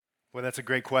Well, that's a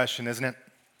great question, isn't it?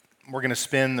 We're going to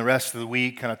spend the rest of the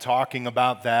week kind of talking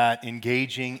about that,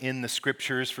 engaging in the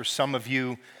scriptures. For some of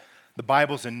you, the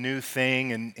Bible's a new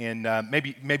thing, and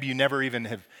maybe you never even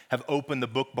have opened the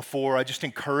book before. I just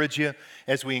encourage you,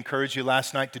 as we encouraged you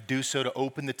last night, to do so, to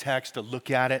open the text, to look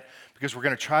at it, because we're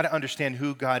going to try to understand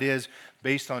who God is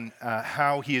based on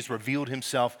how He has revealed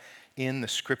Himself in the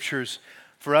scriptures.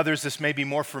 For others, this may be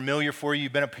more familiar for you.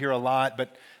 You've been up here a lot,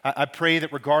 but I pray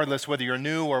that regardless, whether you're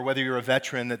new or whether you're a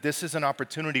veteran, that this is an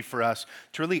opportunity for us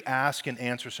to really ask and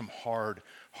answer some hard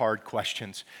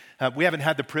questions. We haven't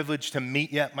had the privilege to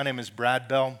meet yet. My name is Brad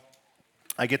Bell.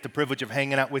 I get the privilege of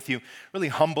hanging out with you. Really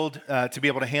humbled to be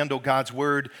able to handle God's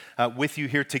word with you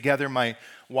here together. My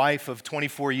wife of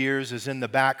 24 years is in the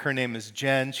back. Her name is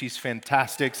Jen. She's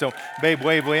fantastic. So, babe,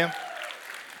 wave, will you?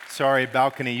 Sorry,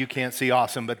 balcony, you can't see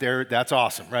awesome, but that's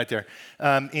awesome right there.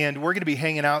 And we're going to be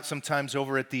hanging out sometimes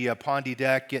over at the Pondy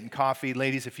deck, getting coffee.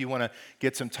 Ladies, if you want to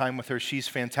get some time with her, she's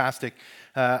fantastic.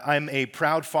 I'm a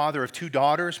proud father of two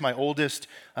daughters. My oldest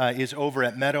is over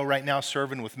at Meadow right now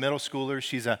serving with middle schoolers.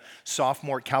 She's a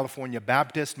sophomore at California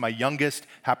Baptist. My youngest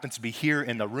happens to be here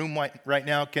in the room right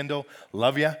now. Kendall,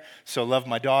 love you. So love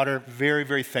my daughter. Very,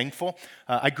 very thankful.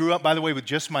 I grew up, by the way, with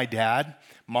just my dad.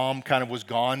 Mom kind of was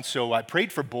gone, so I prayed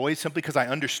for boys simply because I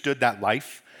understood that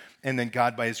life. And then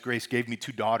God, by His grace, gave me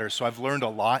two daughters. So I've learned a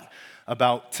lot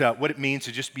about what it means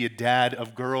to just be a dad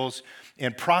of girls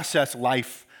and process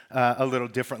life a little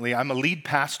differently. I'm a lead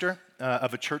pastor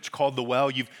of a church called The Well.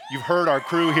 You've heard our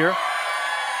crew here.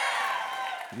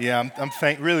 Yeah,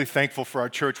 I'm really thankful for our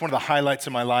church. One of the highlights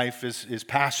of my life is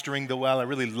pastoring The Well. I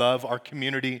really love our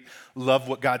community, love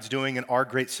what God's doing in our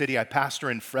great city. I pastor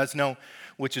in Fresno,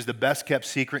 which is the best kept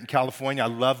secret in California. I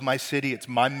love my city. It's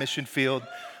my mission field.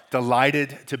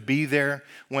 Delighted to be there.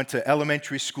 Went to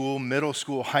elementary school, middle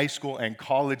school, high school, and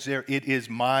college there. It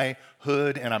is my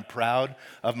hood, and I'm proud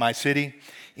of my city.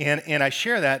 And I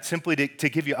share that simply to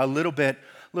give you a little bit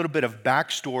of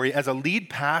backstory. As a lead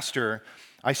pastor,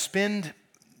 I spend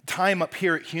time up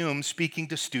here at Hume speaking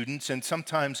to students and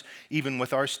sometimes even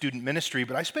with our student ministry,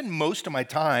 but I spend most of my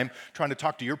time trying to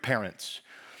talk to your parents,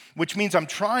 which means I'm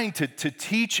trying to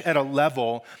teach at a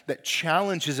level that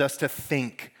challenges us to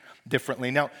think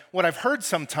differently. Now, what I've heard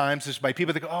sometimes is by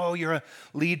people that go, oh, you're a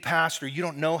lead pastor, you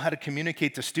don't know how to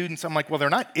communicate to students. I'm like, well, they're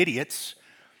not idiots.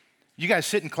 You guys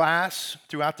sit in class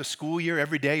throughout the school year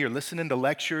every day. You're listening to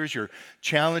lectures. You're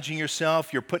challenging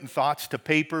yourself. You're putting thoughts to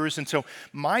papers. And so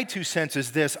my 2 cents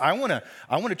is this. I want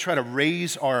to try to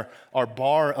raise our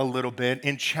bar a little bit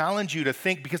and challenge you to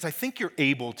think, because I think you're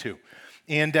able to.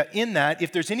 And in that,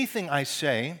 if there's anything I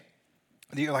say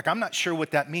that you're like, I'm not sure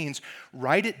what that means,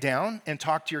 write it down and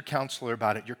talk to your counselor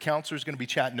about it. Your counselor's going to be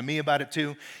chatting to me about it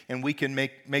too, and we can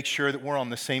make sure that we're on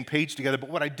the same page together. But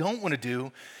what I don't want to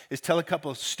do is tell a couple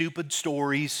of stupid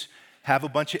stories, have a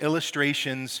bunch of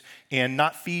illustrations, and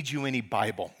not feed you any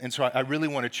Bible. And so I really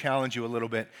want to challenge you a little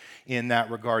bit in that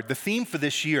regard. The theme for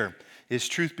this year is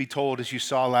truth be told, as you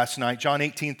saw last night. John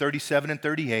 18, 37 and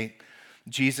 38,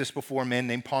 Jesus before a man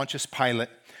named Pontius Pilate,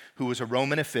 who was a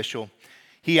Roman official.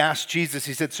 He asked Jesus,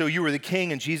 he said, so you are the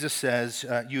king? And Jesus says,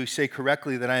 you say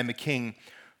correctly that I am a king.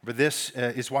 For this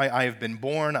is why I have been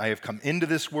born. I have come into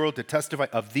this world to testify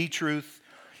of the truth.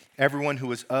 Everyone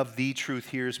who is of the truth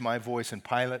hears my voice. And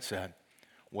Pilate said,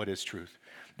 what is truth?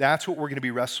 That's what we're going to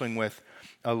be wrestling with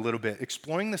a little bit,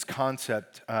 exploring this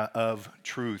concept of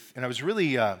truth. And I was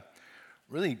really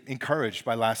encouraged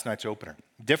by last night's opener.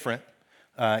 Different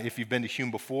if you've been to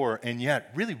Hume before, and yet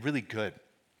really, really good.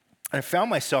 I found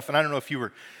myself, and I don't know if you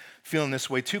were feeling this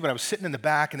way too, but I was sitting in the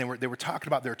back and they were talking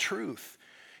about their truth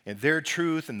and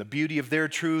the beauty of their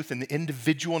truth and the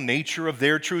individual nature of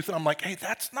their truth. And I'm like, hey,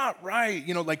 that's not right.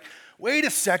 Wait a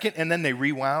second. And then they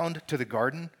rewound to the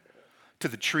garden, to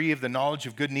the tree of the knowledge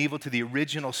of good and evil, to the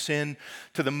original sin,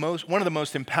 to one of the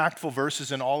most impactful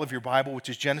verses in all of your Bible, which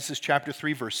is Genesis chapter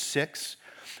 3, verse 6,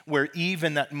 where Eve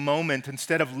in that moment,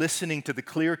 instead of listening to the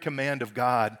clear command of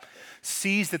God,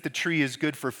 sees that the tree is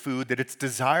good for food, that it's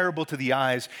desirable to the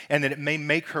eyes, and that it may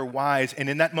make her wise. And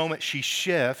in that moment, she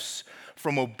shifts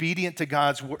from obedience to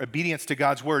God's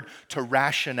word to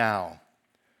rationale,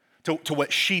 to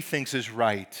what she thinks is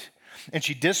right. And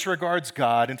she disregards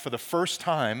God, and for the first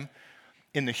time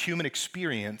in the human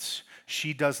experience,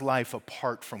 she does life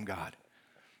apart from God.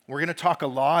 We're going to talk a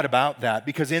lot about that,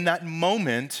 because in that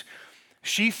moment,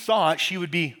 she thought she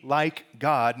would be like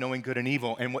God, knowing good and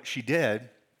evil, and what she did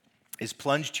is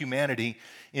plunged humanity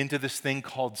into this thing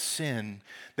called sin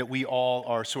that we all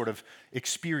are sort of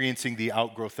experiencing the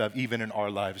outgrowth of, even in our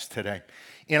lives today.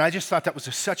 And I just thought that was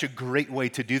such a great way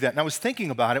to do that. And I was thinking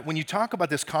about it, when you talk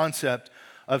about this concept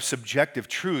of subjective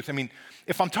truth. I mean,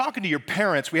 if I'm talking to your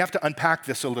parents, we have to unpack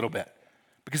this a little bit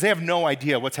because they have no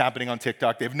idea what's happening on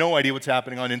TikTok. They have no idea what's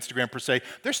happening on Instagram per se.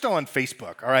 They're still on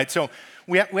Facebook, all right? So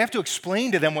we have to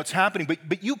explain to them what's happening,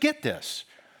 but you get this.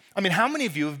 I mean, how many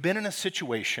of you have been in a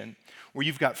situation where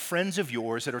you've got friends of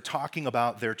yours that are talking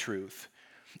about their truth?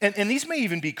 And these may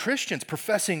even be Christians,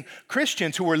 professing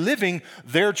Christians who are living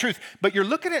their truth. But you're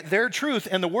looking at their truth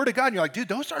and the Word of God, and you're like, dude,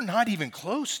 those are not even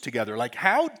close together. Like,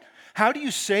 how do you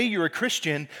say you're a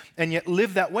Christian and yet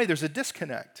live that way? There's a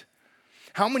disconnect.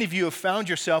 How many of you have found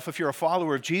yourself, if you're a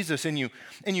follower of Jesus, and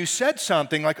you said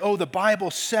something like, oh, the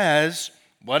Bible says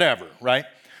whatever, right?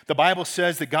 The Bible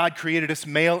says that God created us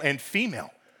male and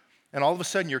female. And all of a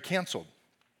sudden, you're canceled.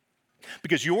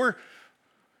 Because your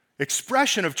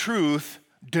expression of truth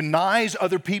denies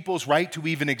other people's right to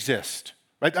even exist,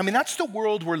 right? I mean, that's the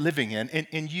world we're living in,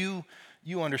 and you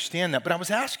understand that. But I was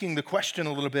asking the question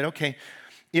a little bit, okay,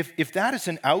 if that is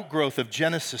an outgrowth of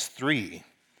Genesis 3,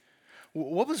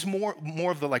 what was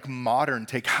more of the like modern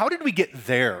take? How did we get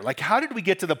there? Like, how did we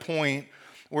get to the point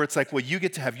where it's like, well, you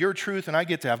get to have your truth and I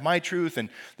get to have my truth, and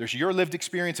there's your lived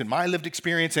experience and my lived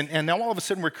experience, and now all of a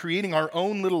sudden we're creating our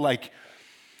own little like,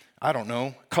 I don't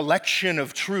know, collection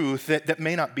of truth that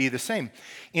may not be the same.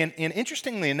 And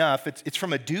interestingly enough, it's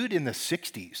from a dude in the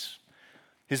 60s.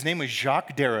 His name was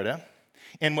Jacques Derrida.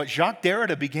 And what Jacques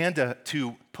Derrida began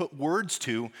to put words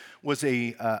to was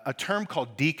a term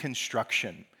called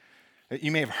deconstruction.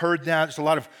 You may have heard that. There's a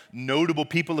lot of notable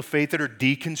people of faith that are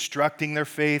deconstructing their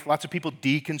faith, lots of people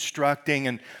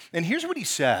deconstructing. And here's what he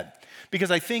said. Because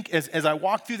I think as I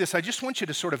walk through this, I just want you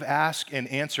to sort of ask and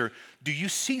answer, do you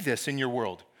see this in your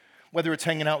world? Whether it's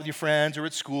hanging out with your friends or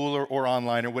at school or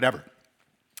online or whatever.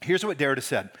 Here's what Derrida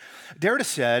said. Derrida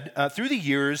said, through the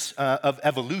years of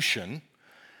evolution,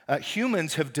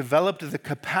 humans have developed the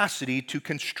capacity to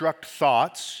construct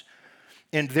thoughts,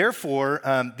 and therefore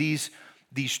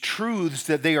these truths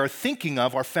that they are thinking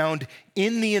of are found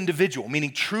in the individual,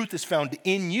 meaning truth is found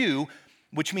in you,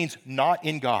 which means not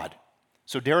in God.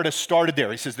 So Derrida started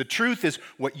there. He says the truth is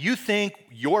what you think,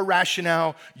 your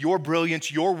rationale, your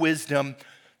brilliance, your wisdom,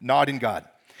 not in God.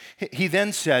 He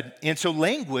then said, and so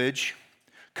language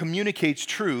communicates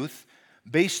truth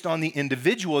based on the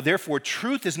individual. Therefore,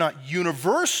 truth is not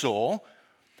universal,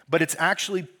 but it's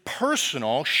actually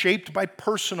personal, shaped by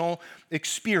personal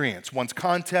experience, one's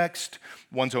context,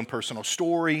 one's own personal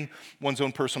story, one's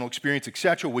own personal experience,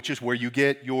 etc., which is where you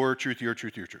get your truth, your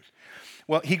truth, your truth.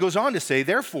 Well, he goes on to say,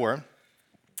 therefore,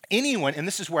 anyone, and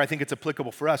this is where I think it's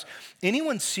applicable for us,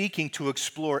 anyone seeking to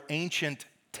explore ancient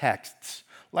texts,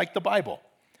 like the Bible,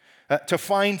 to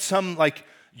find some like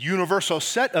universal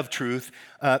set of truth,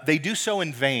 they do so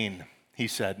in vain, he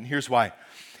said. And here's why.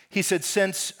 He said,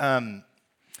 since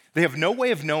they have no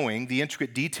way of knowing the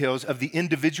intricate details of the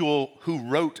individual who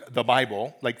wrote the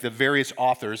Bible, like the various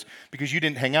authors, because you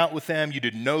didn't hang out with them, you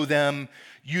didn't know them,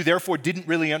 you therefore didn't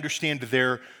really understand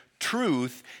their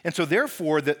truth. And so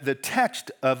therefore, the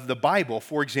text of the Bible,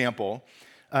 for example,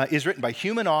 is written by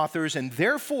human authors, and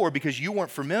therefore, because you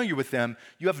weren't familiar with them,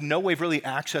 you have no way of really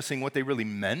accessing what they really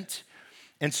meant.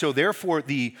 And so therefore,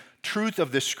 the truth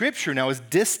of the Scripture now is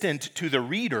distant to the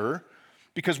reader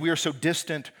because we are so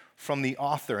distant from the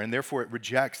author, and therefore it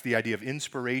rejects the idea of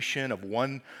inspiration, of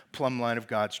one plumb line of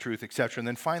God's truth, etc. And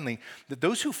then finally, that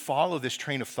those who follow this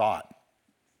train of thought,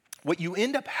 what you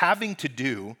end up having to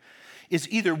do is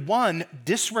either one,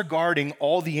 disregarding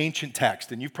all the ancient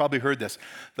text, and you've probably heard this,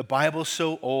 the Bible's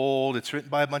so old, it's written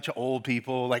by a bunch of old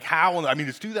people, like how, I mean,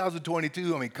 it's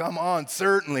 2022, I mean, come on,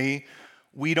 certainly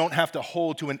we don't have to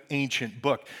hold to an ancient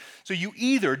book. So you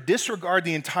either disregard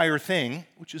the entire thing,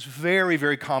 which is very,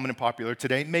 very common and popular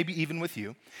today, maybe even with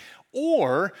you,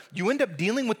 or you end up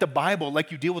dealing with the Bible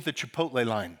like you deal with the Chipotle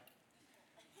line,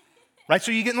 right?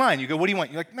 So you get in line, you go, what do you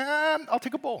want? You're like, nah, I'll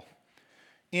take a bowl.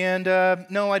 And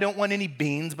no, I don't want any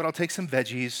beans, but I'll take some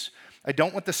veggies. I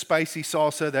don't want the spicy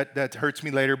salsa that hurts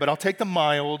me later, but I'll take the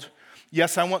mild.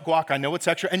 Yes, I want guac. I know it's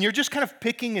extra. And you're just kind of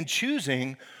picking and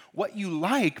choosing what you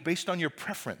like based on your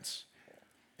preference.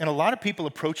 And a lot of people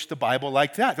approach the Bible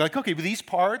like that. They're like, okay, but these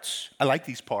parts, I like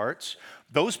these parts.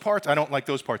 Those parts, I don't like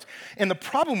those parts. And the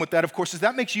problem with that, of course, is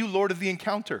that makes you Lord of the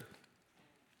encounter.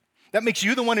 That makes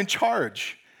you the one in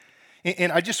charge.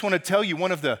 And I just want to tell you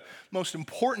one of the most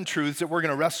important truths that we're going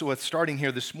to wrestle with starting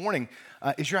here this morning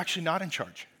is you're actually not in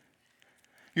charge.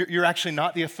 You're actually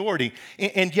not the authority.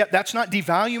 And yet that's not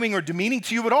devaluing or demeaning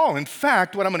to you at all. In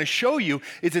fact, what I'm going to show you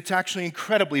is it's actually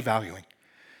incredibly valuing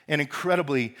and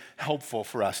incredibly helpful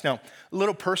for us. Now, a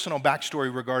little personal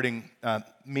backstory regarding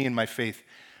me and my faith.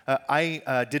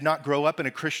 I did not grow up in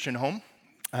a Christian home.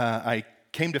 I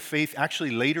came to faith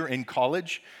actually later in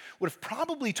college would have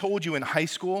probably told you in high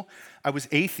school I was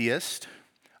atheist.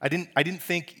 I didn't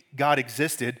think God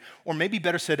existed, or maybe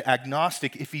better said,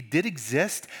 agnostic. If he did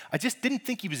exist, I just didn't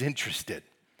think he was interested.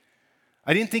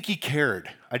 I didn't think he cared.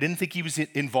 I didn't think he was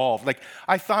involved. Like,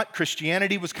 I thought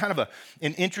Christianity was kind of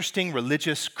an interesting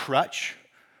religious crutch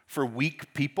for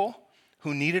weak people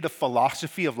who needed a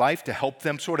philosophy of life to help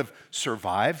them sort of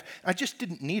survive. I just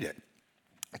didn't need it.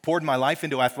 I poured my life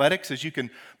into athletics. As you can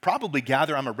probably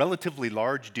gather, I'm a relatively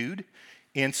large dude.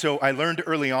 And so I learned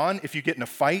early on, if you get in a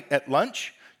fight at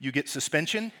lunch, you get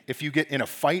suspension. If you get in a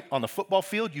fight on the football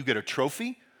field, you get a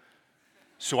trophy.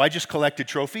 So I just collected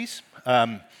trophies.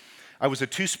 I was a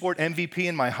two-sport MVP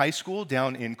in my high school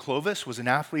down in Clovis, was an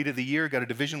athlete of the year, got a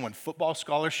Division I football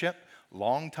scholarship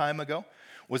long time ago,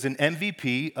 was an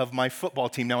MVP of my football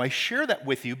team. Now, I share that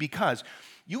with you because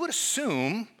you would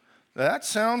assume that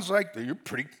sounds like you're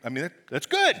pretty, that's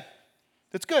good.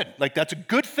 That's good. Like, that's a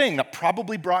good thing that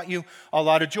probably brought you a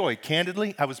lot of joy.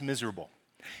 Candidly, I was miserable,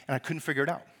 and I couldn't figure it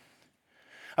out.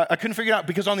 I couldn't figure it out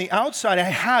because on the outside, I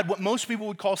had what most people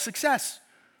would call success.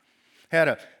 Had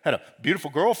a beautiful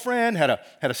girlfriend, had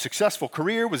a successful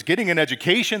career, was getting an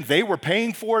education. They were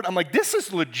paying for it. I'm like, this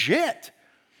is legit.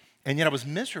 And yet I was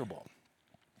miserable.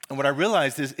 And what I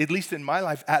realized is, at least in my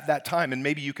life at that time, and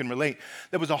maybe you can relate,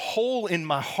 there was a hole in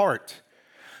my heart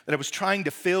that I was trying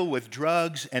to fill with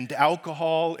drugs and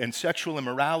alcohol and sexual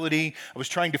immorality. I was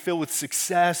trying to fill with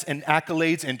success and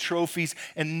accolades and trophies,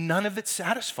 and none of it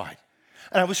satisfied.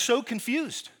 And I was so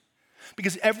confused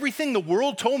because everything the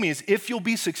world told me is if you'll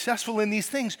be successful in these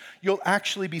things, you'll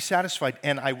actually be satisfied.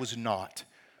 And I was not.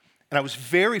 And I was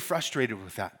very frustrated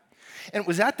with that. And it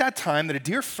was at that time that a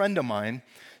dear friend of mine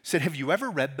said, have you ever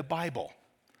read the Bible?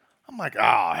 I'm like,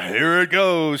 here it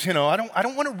goes. I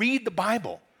don't want to read the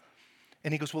Bible.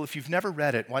 And he goes, well, if you've never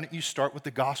read it, why don't you start with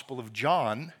the Gospel of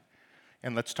John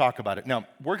and let's talk about it. Now,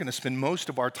 we're going to spend most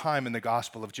of our time in the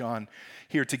Gospel of John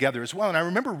here together as well. And I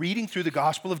remember reading through the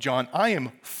Gospel of John. I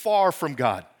am far from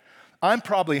God. I'm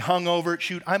probably hungover.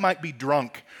 Shoot, I might be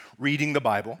drunk reading the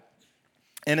Bible.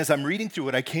 And as I'm reading through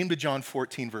it, I came to John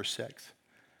 14, verse 6.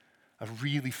 A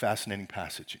really fascinating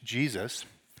passage. Jesus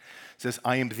says,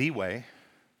 I am the way,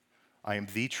 I am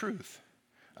the truth,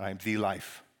 and I am the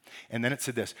life. And then it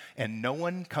said this, and no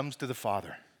one comes to the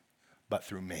Father but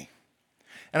through me.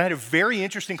 And I had a very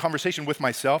interesting conversation with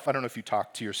myself. I don't know if you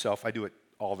talk to yourself. I do it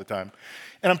all the time.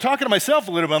 And I'm talking to myself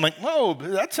a little bit. I'm like, whoa,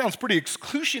 that sounds pretty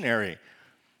exclusionary.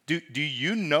 Do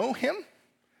you know him?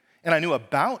 And I knew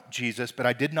about Jesus, but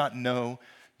I did not know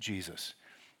Jesus.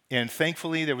 And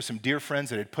thankfully, there were some dear friends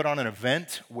that had put on an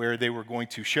event where they were going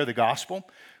to share the gospel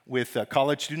with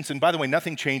college students. And by the way,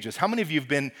 nothing changes. How many of you have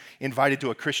been invited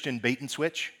to a Christian bait and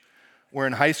switch? Where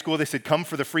in high school they said, come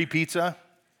for the free pizza,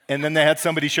 and then they had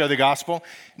somebody share the gospel?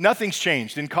 Nothing's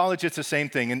changed. In college, it's the same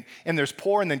thing. And there's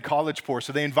poor and then college poor.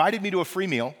 So they invited me to a free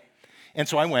meal, and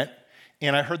so I went,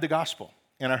 and I heard the gospel.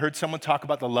 And I heard someone talk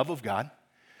about the love of God,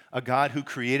 a God who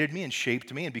created me and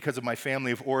shaped me. And because of my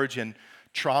family of origin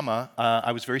trauma,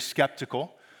 I was very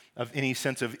skeptical of any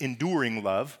sense of enduring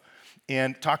love,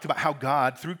 and talked about how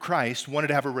God, through Christ, wanted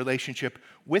to have a relationship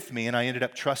with me, and I ended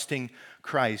up trusting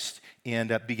Christ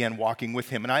and began walking with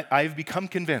him. And I've become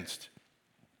convinced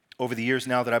over the years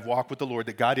now that I've walked with the Lord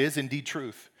that God is indeed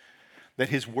truth, that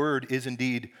his word is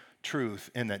indeed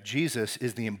truth, and that Jesus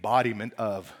is the embodiment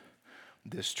of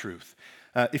this truth.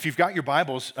 If you've got your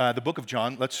Bibles, the book of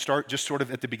John, let's start just sort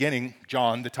of at the beginning,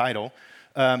 John, the title.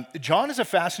 John is a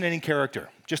fascinating character.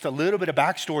 Just a little bit of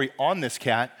backstory on this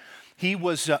cat. He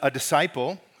was a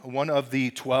disciple, one of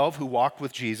the 12 who walked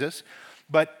with Jesus,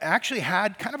 but actually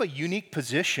had kind of a unique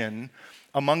position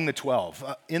among the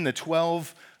 12. In the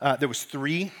 12, there was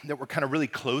 3 that were kind of really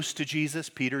close to Jesus,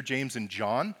 Peter, James, and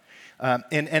John.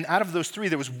 And out of those 3,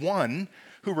 there was one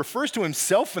who refers to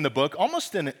himself in the book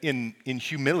almost in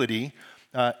humility.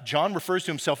 John refers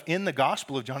to himself in the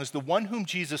Gospel of John as the one whom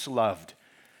Jesus loved.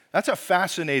 That's a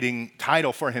fascinating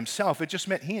title for himself. It just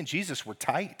meant he and Jesus were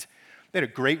tight. They had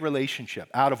a great relationship.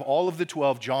 Out of all of the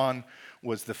 12, John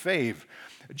was the fave.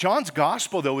 John's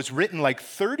gospel, though, was written like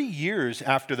 30 years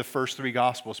after the first 3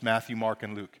 gospels, Matthew, Mark,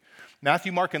 and Luke.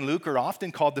 Matthew, Mark, and Luke are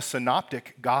often called the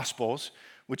synoptic gospels,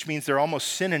 which means they're almost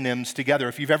synonyms together.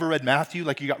 If you've ever read Matthew,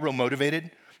 like you got real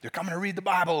motivated, they're coming to read the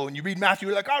Bible, and you read Matthew,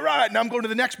 you're like, all right, now I'm going to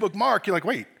the next book, Mark. You're like,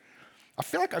 wait, I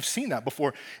feel like I've seen that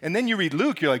before. And then you read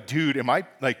Luke, you're like, dude, am I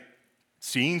like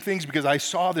seeing things because I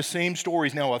saw the same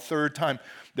stories now a third time?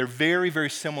 They're very, very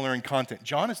similar in content.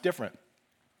 John is different.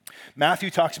 Matthew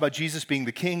talks about Jesus being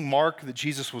the king. Mark, that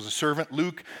Jesus was a servant.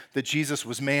 Luke, that Jesus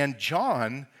was man.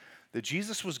 John, that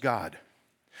Jesus was God.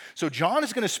 So John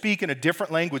is going to speak in a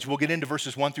different language. We'll get into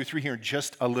verses 1 through 3 here in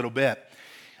just a little bit.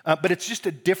 but it's just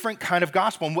a different kind of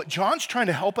gospel. And what John's trying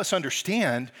to help us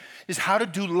understand is how to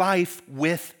do life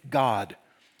with God.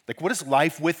 Like, what does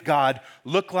life with God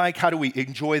look like? How do we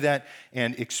enjoy that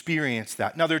and experience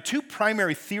that? Now, there are two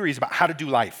primary theories about how to do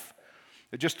life.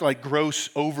 They're just like gross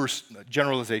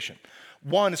overgeneralization.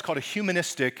 One is called a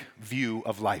humanistic view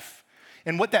of life.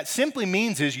 And what that simply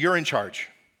means is you're in charge,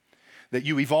 that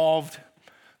you evolved,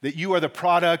 that you are the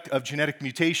product of genetic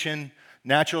mutation,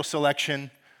 natural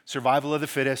selection, survival of the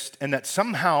fittest, and that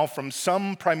somehow from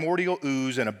some primordial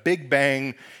ooze and a big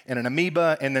bang and an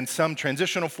amoeba and then some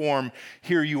transitional form,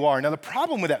 here you are. Now, the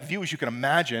problem with that view, as you can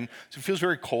imagine, is it feels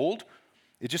very cold.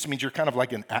 It just means you're kind of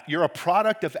like you're a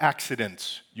product of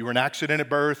accidents. You were an accident at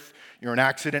birth. You're an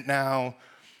accident now.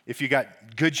 If you got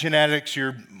good genetics,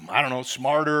 you're, I don't know,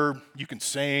 smarter. You can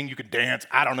sing, you can dance.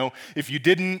 I don't know. If you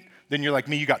didn't, then you're like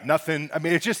me, you got nothing. I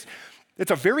mean, it's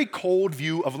a very cold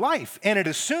view of life. And it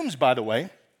assumes, by the way,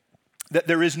 that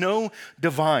there is no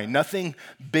divine, nothing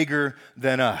bigger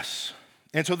than us.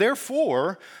 And so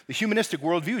therefore, the humanistic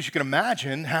worldview, as you can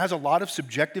imagine, has a lot of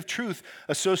subjective truth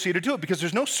associated to it because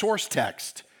there's no source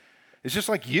text. It's just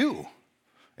like you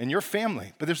and your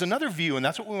family. But there's another view, and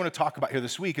that's what we want to talk about here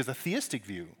this week, is a theistic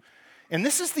view. And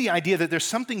this is the idea that there's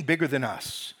something bigger than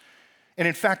us. And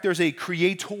in fact, there's a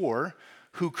creator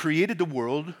who created the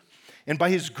world and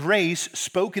by his grace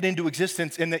spoke it into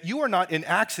existence, and that you are not an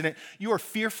accident, you are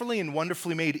fearfully and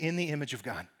wonderfully made in the image of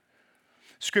God.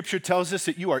 Scripture tells us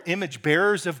that you are image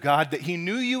bearers of God, that he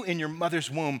knew you in your mother's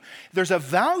womb. There's a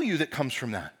value that comes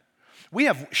from that. We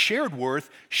have shared worth,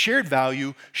 shared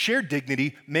value, shared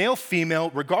dignity, male,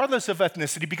 female, regardless of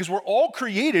ethnicity, because we're all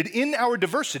created in our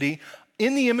diversity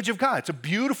in the image of God. It's a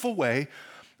beautiful way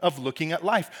of looking at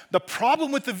life. The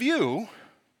problem with the view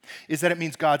is that it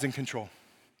means God's in control.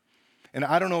 And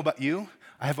I don't know about you,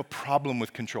 I have a problem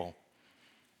with control.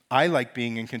 I like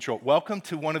being in control. Welcome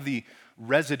to one of the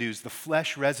residues, the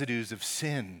flesh residues of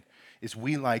sin, is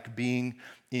we like being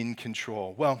in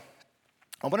control. Well,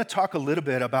 I want to talk a little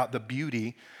bit about the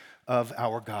beauty of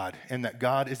our God and that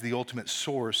God is the ultimate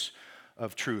source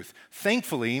of truth.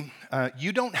 Thankfully,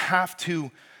 you don't have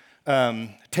to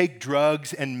take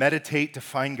drugs and meditate to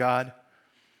find God.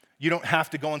 You don't have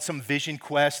to go on some vision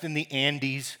quest in the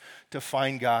Andes to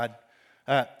find God.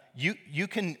 You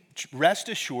can rest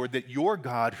assured that your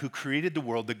God who created the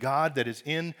world, the God that is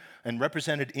in and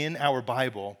represented in our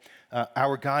Bible,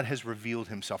 our God has revealed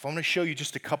himself. I want to show you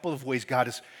just a couple of ways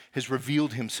God has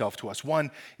revealed himself to us.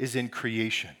 One is in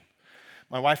creation.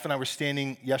 My wife and I were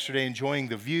standing yesterday enjoying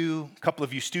the view. A couple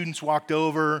of you students walked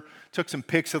over, took some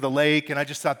pics of the lake, and I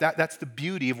just thought that's the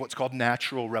beauty of what's called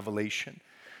natural revelation.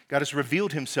 God has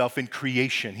revealed himself in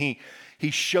creation.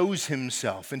 He shows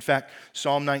himself. In fact,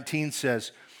 Psalm 19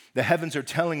 says, the heavens are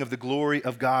telling of the glory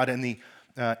of God, and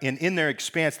in their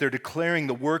expanse, they're declaring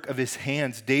the work of his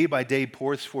hands. Day by day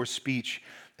pours forth speech,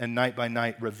 and night by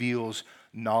night reveals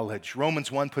knowledge. Romans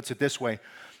 1 puts it this way,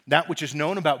 that which is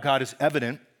known about God is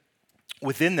evident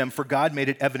within them, for God made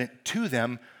it evident to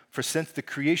them, for since the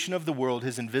creation of the world,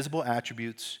 his invisible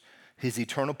attributes, his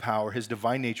eternal power, his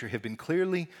divine nature have been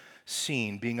clearly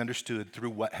seen, being understood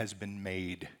through what has been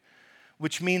made.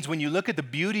 Which means when you look at the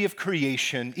beauty of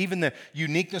creation, even the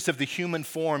uniqueness of the human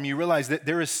form, you realize that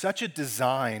there is such a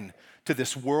design to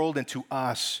this world and to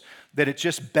us that it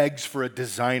just begs for a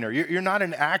designer. You're not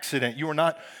an accident. You are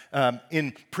not,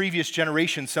 in previous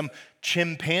generations, some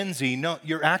chimpanzee. No,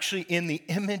 you're actually in the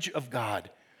image of God.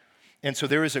 And so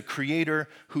there is a creator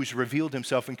who's revealed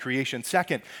himself in creation.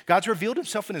 Second, God's revealed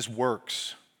himself in his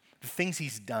works, the things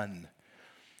he's done.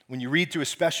 When you read through,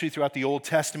 especially throughout the Old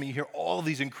Testament, you hear all of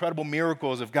these incredible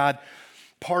miracles of God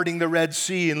parting the Red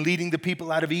Sea and leading the people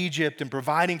out of Egypt and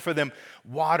providing for them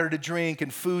water to drink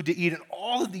and food to eat, and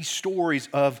all of these stories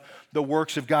of the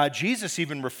works of God. Jesus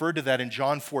even referred to that in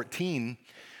John 14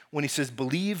 when he says,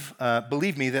 believe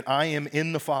me that I am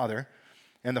in the Father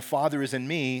and the Father is in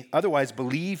me. Otherwise,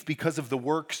 believe because of the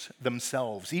works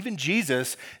themselves. Even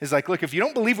Jesus is like, look, if you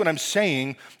don't believe what I'm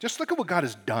saying, just look at what God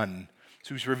has done.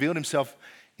 So he's revealed himself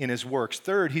in his works.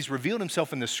 Third, he's revealed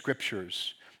himself in the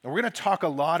scriptures. And we're going to talk a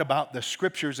lot about the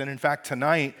scriptures. And in fact,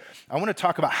 tonight, I want to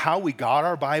talk about how we got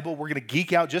our Bible. We're going to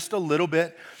geek out just a little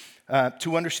bit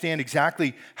to understand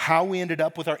exactly how we ended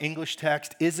up with our English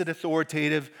text. Is it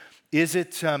authoritative? Is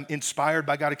it inspired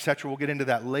by God, etc.? We'll get into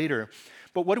that later.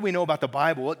 But what do we know about the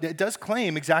Bible? It does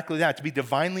claim exactly that, to be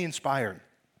divinely inspired.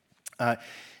 It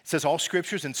says all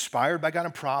scripture is inspired by God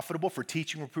and profitable for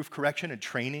teaching, reproof, correction, and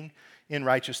training in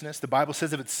righteousness. The Bible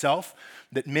says of itself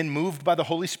that men moved by the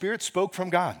Holy Spirit spoke from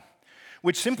God,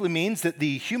 which simply means that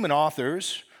the human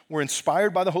authors were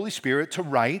inspired by the Holy Spirit to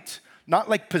write not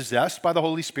like possessed by the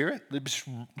Holy Spirit, it was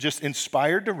just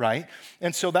inspired to write.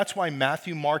 And so that's why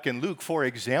Matthew, Mark, and Luke, for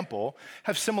example,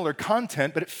 have similar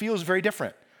content, but it feels very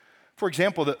different. For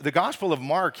example, the Gospel of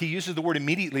Mark, he uses the word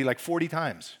immediately like 40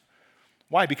 times.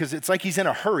 Why? Because it's like he's in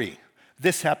a hurry.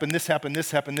 This happened, this happened,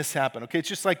 this happened, this happened. Okay, it's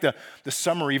just like the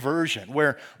summary version,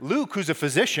 where Luke, who's a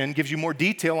physician, gives you more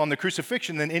detail on the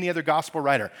crucifixion than any other gospel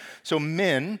writer. So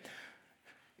men,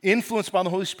 influenced by the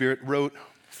Holy Spirit, wrote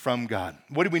from God.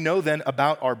 What do we know then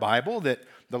about our Bible? That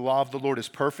the law of the Lord is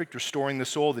perfect, restoring the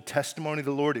soul. The testimony of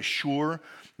the Lord is sure,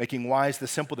 making wise the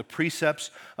simple. The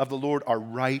precepts of the Lord are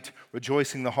right,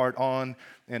 rejoicing the heart on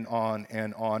and on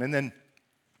and on. And then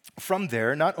from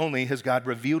there, not only has God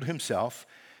revealed himself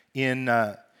in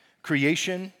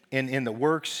creation and in the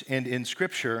works and in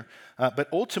Scripture, but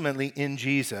ultimately in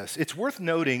Jesus. It's worth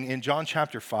noting in John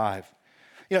chapter 5.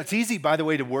 It's easy, by the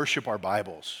way, to worship our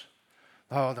Bibles.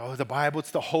 Oh, the Bible,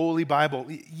 it's the Holy Bible.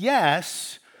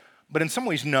 Yes, but in some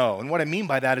ways, no. And what I mean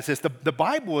by that is this, the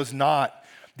Bible is not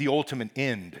the ultimate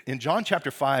end. In John chapter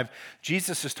 5,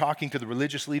 Jesus is talking to the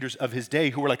religious leaders of his day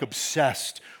who were like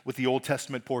obsessed with the Old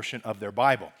Testament portion of their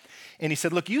Bible. And he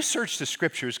said, look, you search the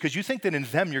Scriptures because you think that in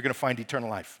them you're going to find eternal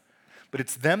life. But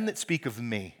it's them that speak of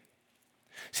me.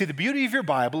 See, the beauty of your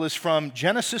Bible is from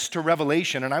Genesis to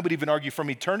Revelation, and I would even argue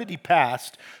from eternity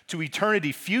past to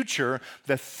eternity future,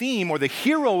 the theme or the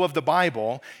hero of the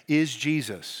Bible is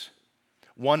Jesus.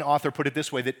 One author put it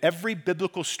this way, that every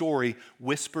biblical story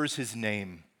whispers his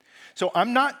name. So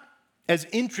I'm not as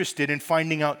interested in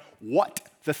finding out what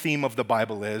the theme of the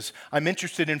Bible is. I'm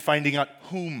interested in finding out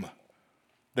whom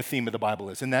the theme of the Bible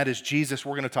is, and that is Jesus.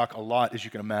 We're going to talk a lot, as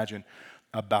you can imagine,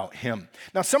 about him.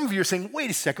 Now, some of you are saying,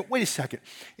 wait a second.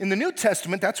 In the New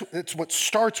Testament, that's what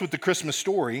starts with the Christmas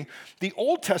story. The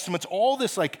Old Testament's all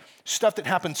this like stuff that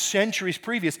happened centuries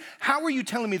previous. How are you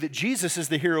telling me that Jesus is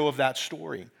the hero of that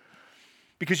story?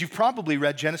 Because you've probably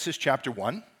read Genesis chapter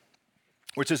 1,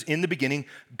 where it says, in the beginning,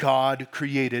 God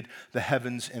created the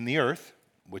heavens and the earth,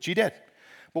 which he did.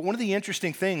 But one of the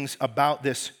interesting things about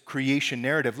this creation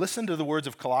narrative, listen to the words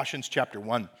of Colossians chapter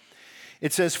 1.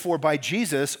 It says, for by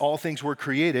Jesus all things were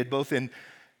created, both in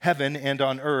heaven and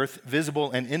on earth,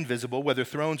 visible and invisible, whether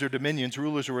thrones or dominions,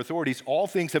 rulers or authorities, all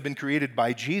things have been created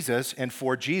by Jesus and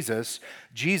for Jesus.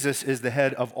 Jesus is the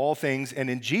head of all things, and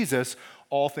in Jesus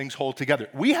all things hold together.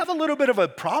 We have a little bit of a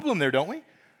problem there, don't we?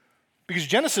 Because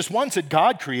Genesis 1 said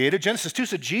God created, Genesis 2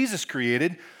 said Jesus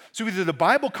created, so either the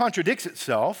Bible contradicts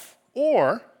itself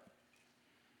or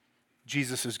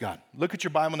Jesus is God. Look at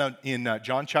your Bible now in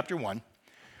John chapter 1.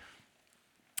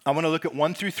 I want to look at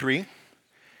 1 through 3,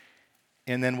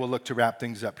 and then we'll look to wrap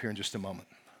things up here in just a moment.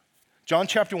 John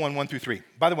chapter 1, 1 through 3.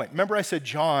 By the way, remember I said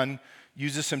John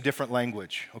uses some different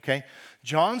language, okay?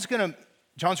 John's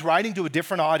writing to a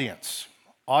different audience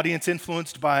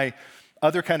influenced by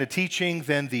other kind of teaching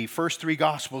than the first three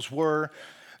Gospels were.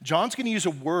 John's going to use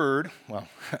a word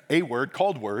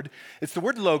called word. It's the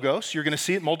word logos. You're going to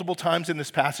see it multiple times in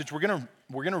this passage. We're going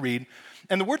to read.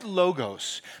 And the word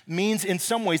logos means in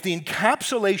some ways the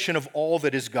encapsulation of all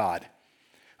that is God.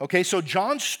 Okay, so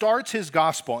John starts his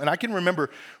gospel, and I can remember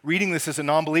reading this as a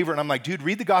non-believer, and I'm like, dude,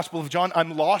 read the Gospel of John.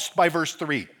 I'm lost by verse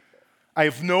 3. I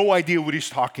have no idea what he's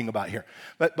talking about here.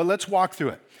 But let's walk through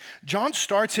it. John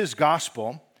starts his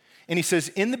gospel, and he says,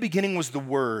 in the beginning was the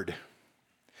Word.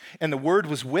 And the Word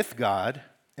was with God,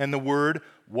 and the Word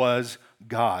was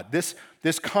God. This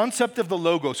concept of the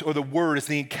logos, or the Word, is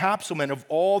the encapsulation of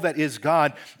all that is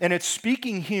God, and it's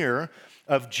speaking here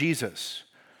of Jesus,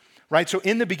 right? So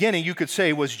in the beginning, you could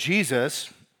say, was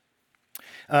Jesus.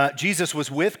 Jesus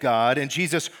was with God, and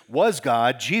Jesus was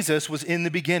God. Jesus was in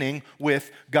the beginning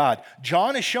with God.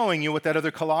 John is showing you what that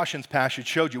other Colossians passage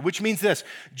showed you, which means this: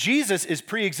 Jesus is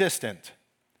pre-existent,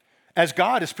 as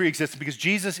God is pre-existent, because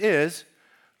Jesus is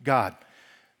God.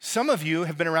 Some of you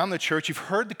have been around the church, you've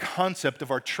heard the concept of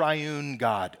our triune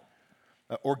God,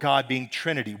 or God being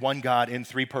Trinity, one God in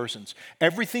three persons.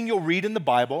 Everything you'll read in the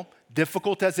Bible,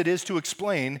 difficult as it is to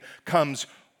explain, comes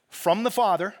from the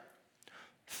Father,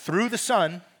 through the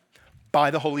Son, by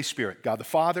the Holy Spirit. God the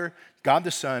Father, God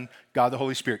the Son, God the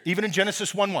Holy Spirit. Even in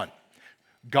Genesis 1:1,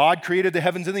 God created the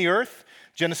heavens and the earth.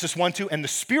 Genesis 1:2, and the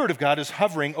Spirit of God is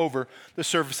hovering over the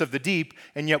surface of the deep,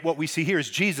 and yet what we see here is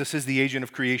Jesus is the agent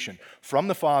of creation, from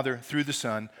the Father, through the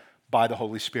Son, by the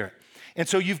Holy Spirit. And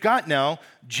so you've got now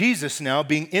Jesus now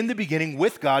being in the beginning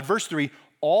with God. Verse 3,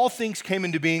 all things came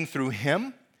into being through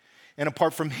him, and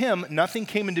apart from him, nothing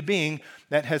came into being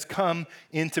that has come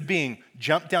into being.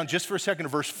 Jump down just for a second to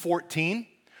verse 14.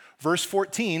 Verse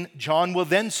 14, John will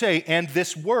then say, and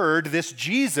this Word, this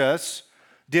Jesus,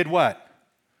 did what?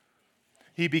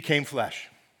 He became flesh.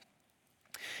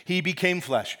 He became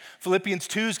flesh. Philippians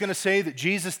 2 is going to say that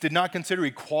Jesus did not consider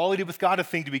equality with God a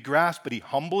thing to be grasped, but he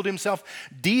humbled himself.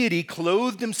 Deity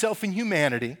clothed himself in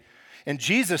humanity, and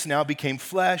Jesus now became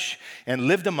flesh and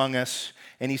lived among us.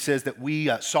 And he says that we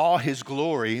saw his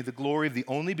glory, the glory of the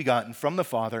only begotten from the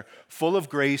Father, full of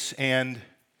grace and,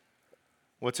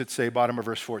 what's it say, bottom of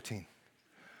verse 14?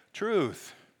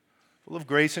 Truth. Full of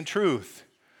grace and truth.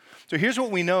 So here's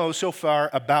what we know so far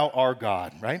about our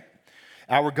God, right?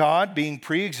 Our God, being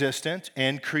pre-existent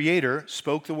and creator,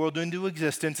 spoke the world into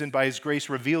existence and by his grace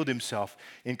revealed himself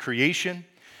in creation,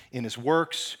 in his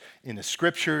works, in his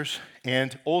scriptures,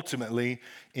 and ultimately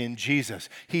in Jesus.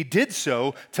 He did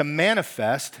so to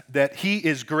manifest that he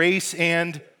is grace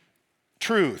and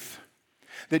truth.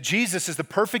 That Jesus is the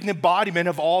perfect embodiment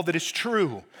of all that is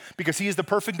true, because he is the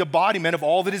perfect embodiment of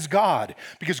all that is God.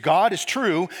 Because God is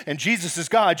true and Jesus is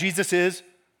God, Jesus is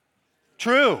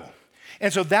true.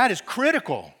 And so that is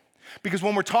critical, because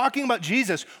when we're talking about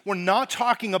Jesus, we're not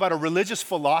talking about a religious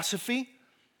philosophy.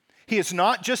 He is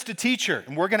not just a teacher,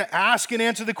 and we're going to ask and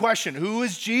answer the question, who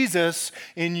is Jesus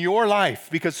in your life?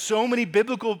 Because so many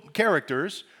biblical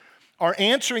characters are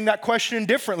answering that question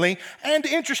differently, and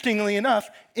interestingly enough,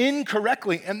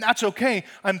 incorrectly, and that's okay.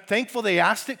 I'm thankful they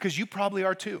asked it, because you probably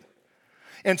are too.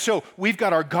 And so we've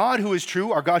got our God who is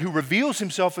true, our God who reveals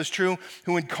himself as true,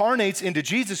 who incarnates into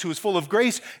Jesus, who is full of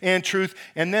grace and truth.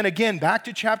 And then again, back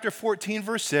to chapter 14,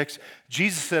 verse 6,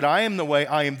 Jesus said, I am the way,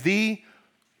 I am the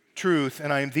truth,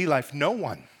 and I am the life. No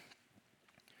one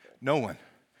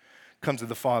comes to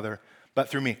the Father but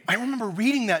through me. I remember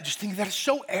reading that, just thinking that is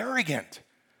so arrogant.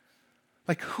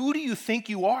 Like, who do you think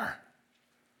you are?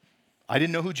 I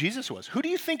didn't know who Jesus was. Who do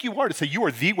you think you are to say you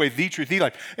are the way, the truth, the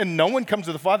life? And no one comes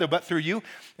to the Father but through you,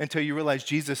 until you realize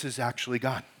Jesus is actually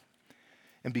God.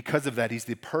 And because of that, he's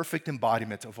the perfect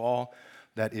embodiment of all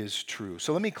that is true.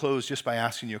 So let me close just by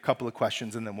asking you a couple of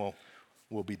questions, and then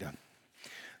we'll be done.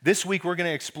 This week, we're going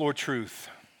to explore truth.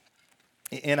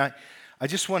 And I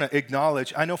just want to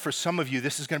acknowledge, I know for some of you,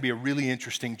 this is going to be a really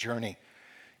interesting journey.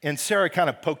 And Sarah kind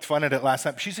of poked fun at it last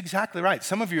night, but she's exactly right.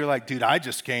 Some of you are like, dude, I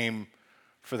just came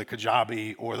for the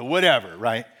Kajabi or the whatever,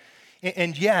 right?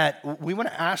 And yet, we want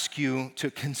to ask you to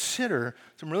consider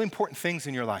some really important things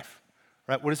in your life,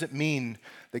 right? What does it mean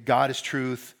that God is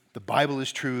truth, the Bible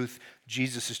is truth,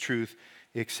 Jesus is truth,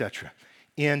 etc.?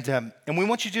 And we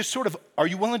want you to just sort of, are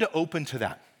you willing to open to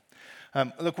that?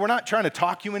 Look, we're not trying to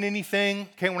talk you in anything,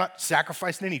 okay? We're not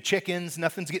sacrificing any chickens.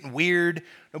 Nothing's getting weird.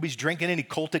 Nobody's drinking any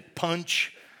cultic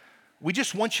punch. We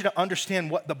just want you to understand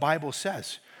what the Bible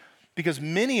says. Because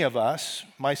many of us,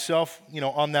 myself,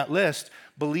 on that list,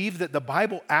 believe that the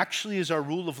Bible actually is our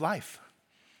rule of life.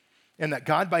 And that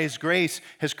God, by his grace,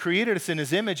 has created us in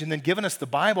his image and then given us the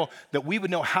Bible that we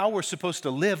would know how we're supposed to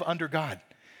live under God.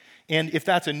 And if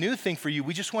that's a new thing for you,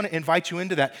 we just want to invite you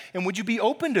into that. And would you be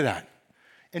open to that?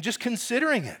 And just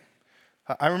considering it.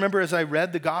 I remember as I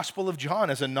read the Gospel of John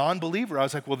as a non-believer, I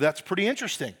was like, well, that's pretty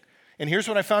interesting. And here's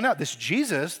what I found out. This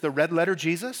Jesus, the red letter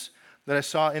Jesus that I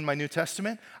saw in my New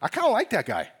Testament, I kind of like that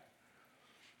guy.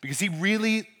 Because he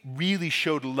really, really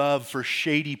showed love for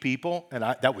shady people, and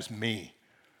that was me.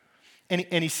 And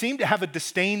he seemed to have a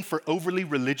disdain for overly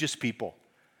religious people.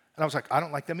 And I was like, I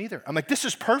don't like them either. I'm like, this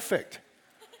is perfect.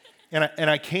 And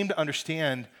I came to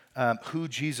understand who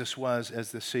Jesus was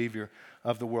as the Savior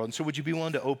of the world. And so would you be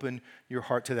willing to open your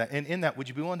heart to that? And in that, would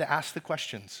you be willing to ask the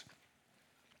questions?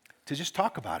 To just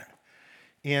talk about it.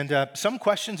 And some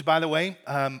questions, by the way,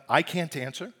 I can't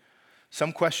answer.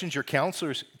 Some questions your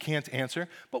counselors can't answer,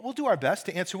 but we'll do our best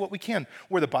to answer what we can.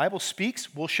 Where the Bible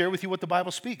speaks, we'll share with you what the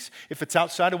Bible speaks. If it's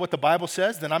outside of what the Bible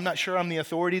says, then I'm not sure I'm the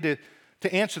authority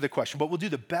to answer the question, but we'll do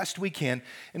the best we can,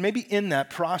 and maybe in that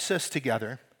process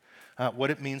together what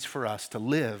it means for us to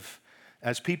live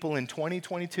as people in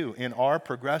 2022, in our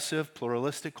progressive,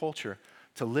 pluralistic culture,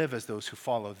 to live as those who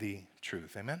follow the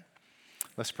truth. Amen?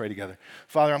 Let's pray together.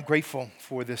 Father, I'm grateful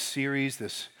for this series,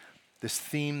 this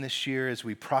theme this year as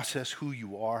we process who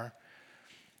you are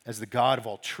as the God of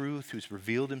all truth, who's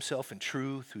revealed himself in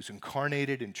truth, who's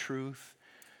incarnated in truth.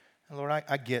 And Lord,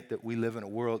 I get that we live in a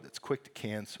world that's quick to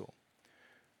cancel,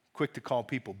 quick to call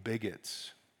people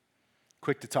bigots,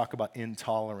 quick to talk about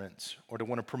intolerance or to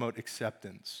want to promote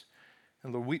acceptance.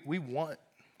 And Lord, we want,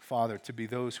 Father, to be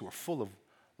those who are full of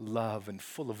love and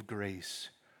full of grace.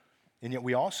 And yet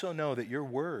we also know that your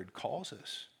word calls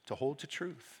us to hold to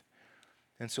truth.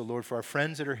 And so, Lord, for our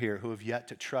friends that are here who have yet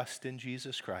to trust in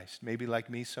Jesus Christ, maybe like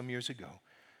me some years ago,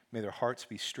 may their hearts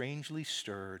be strangely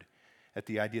stirred at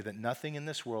the idea that nothing in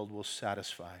this world will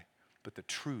satisfy but the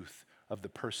truth of the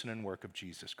person and work of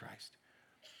Jesus Christ.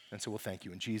 And so we'll thank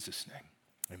you in Jesus' name.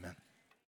 Amen.